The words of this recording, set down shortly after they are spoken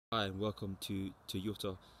Hi and welcome to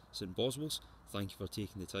Toyota St Boswell's. Thank you for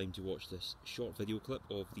taking the time to watch this short video clip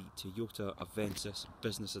of the Toyota Avensis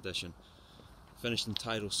Business Edition. Finished in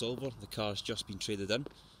Tyro Silver, the car's just been traded in.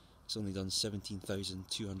 It's only done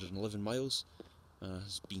 17,211 miles and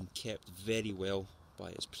has been kept very well by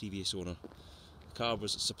its previous owner. The car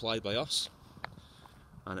was supplied by us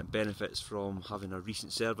and it benefits from having a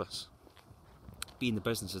recent service. Being the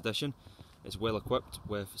Business Edition, it's well equipped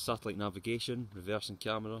with satellite navigation, reversing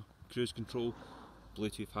camera, cruise control,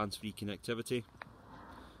 Bluetooth hands-free connectivity,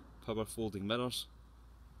 power folding mirrors.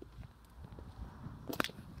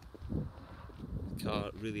 The car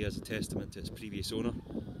really is a testament to its previous owner.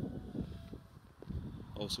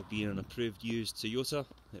 Also being an approved used Toyota,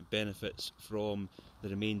 it benefits from the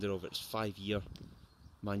remainder of its 5-year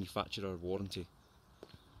manufacturer warranty.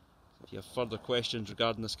 If you have further questions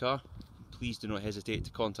regarding this car, please do not hesitate to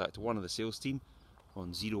contact one of the sales team on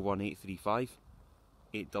 01835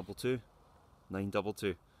 822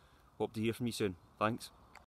 922. Hope to hear from you soon. Thanks.